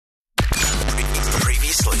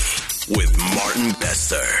with Martin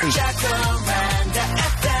Bester.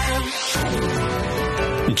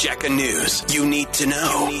 Jacka News. You need to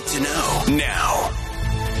know. Now.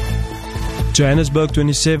 Johannesburg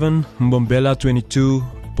 27, Mbombela 22,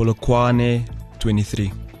 Polokwane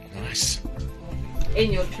 23. Nice.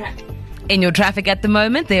 In your traffic at the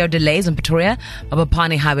moment, there are delays on Pretoria,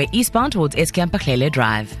 Mabopane Highway eastbound towards Eskiampaklele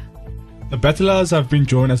Drive. The Battlers have been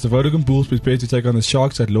joined as the Vodacom Bulls prepare to take on the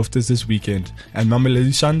Sharks at Loftus this weekend, and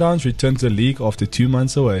Mamelodi Sundowns return to the league after 2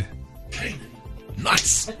 months away.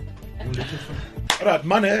 Nice. Alright,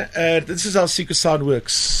 Mane, this is how Secret Sound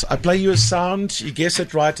works. I play you a sound, you guess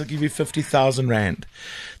it right, I'll give you 50,000 Rand.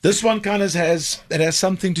 This one kind of has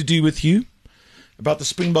something to do with you, about the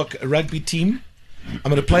Springbok rugby team.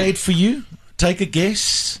 I'm going to play it for you, take a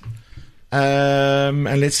guess,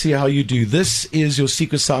 and let's see how you do. This is your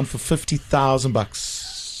Secret Sound for 50,000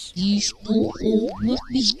 bucks.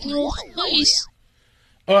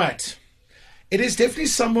 Alright, it is definitely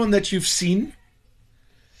someone that you've seen.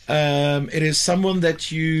 It is someone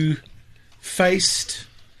that you faced.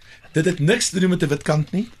 Dit het niks te doen met de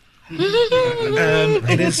witkant nie.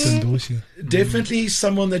 It is definitely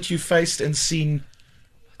someone that you faced and seen,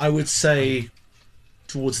 I would say,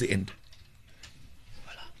 towards the end.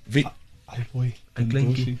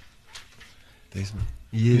 Desmond.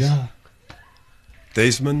 Yes. Yeah.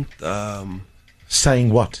 Desmond,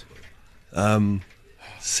 saying what?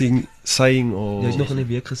 Saying or... Jy's nog in die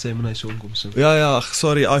week gesê wanneer hy song kom sing. Ja,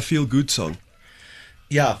 sorry, I Feel Good song.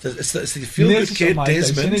 Yeah, it's the Feel Good Kid,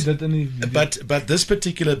 Desmond. But this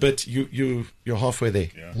particular bit, you're halfway there.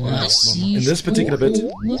 Yeah. In this particular bit,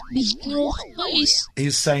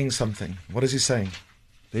 he's saying something. What is he saying?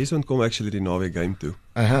 Desmond kom actually die naweek game toe.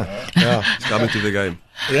 Yeah. He's coming to the game.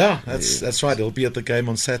 Yeah, that's right. He'll be at the game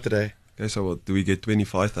on Saturday. Okay, so what, do we get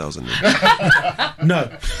 25,000? No.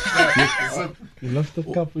 You love the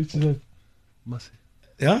cup, which is it?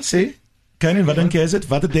 Ja, sê. Canan, wat dink jy is dit?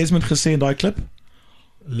 Wat het Desmond gesê in daai klip?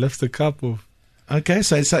 Lift the cup of... Okay,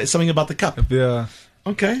 so it's something about the cup. Yeah.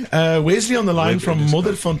 Okay. Wesley on the line from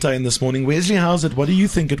Modderfontein this morning. Wesley, how's it? What do you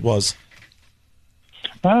think it was?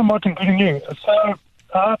 Martin, good evening. So,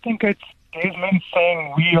 I think it's Desmond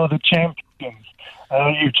saying we are the champions.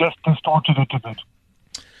 You've just distorted it a bit.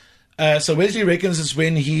 So Wesley reckons it's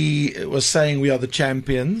when he was saying we are the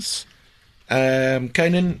champions.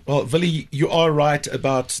 Canan, well, Willie, you are right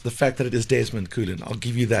about the fact that it is Desmond Coolen. I'll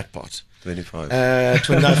give you that part. 25. No,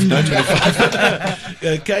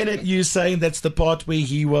 25. Canan, you saying that's the part where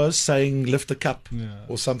he was saying lift the cup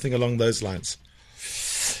or something along those lines.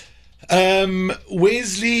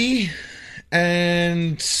 Wesley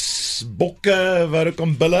and Bokke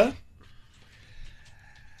Vodacom Billa.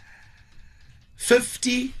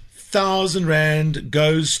 50,000 Rand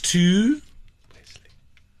goes to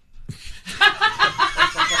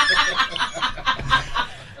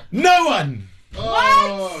no one.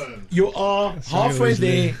 What? You are halfway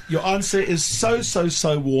there. Your answer is so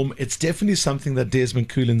warm. It's definitely something that Desmond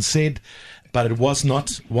Coolen said, but it was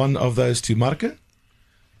not one of those two. Marke?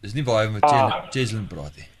 Dis nie waar hy met Cheslin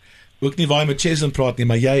praat nie. Ook nie waar hy met Cheslin praat nie,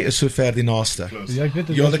 maar jy is so ver die naaste.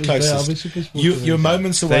 You're the closest. You're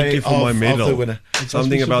moments away. Thank you for my medal. Of the winner.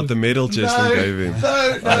 Something about the medal Cheslin gave him.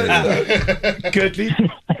 No. Kurtley?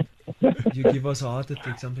 You give us a heart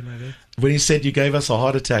attack, something like that. When he said you gave us a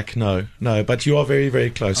heart attack, no, but you are very, very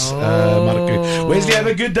close. Marco. Wesley, have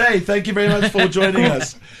a good day. Thank you very much for joining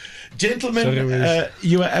us. Gentlemen,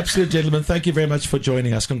 you are absolute gentlemen. Thank you very much for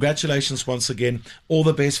joining us. Congratulations once again. All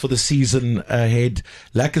the best for the season ahead.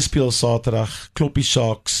 Lekker speel Saterdag. Kloppie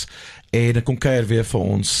Sharks. En kom kuier weer vir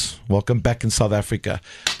ons. Welcome back in South Africa.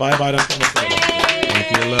 Bye.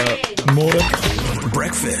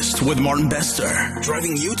 Breakfast with Martin Bester,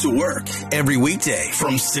 driving you to work every weekday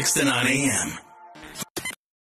from 6 to 9 a.m.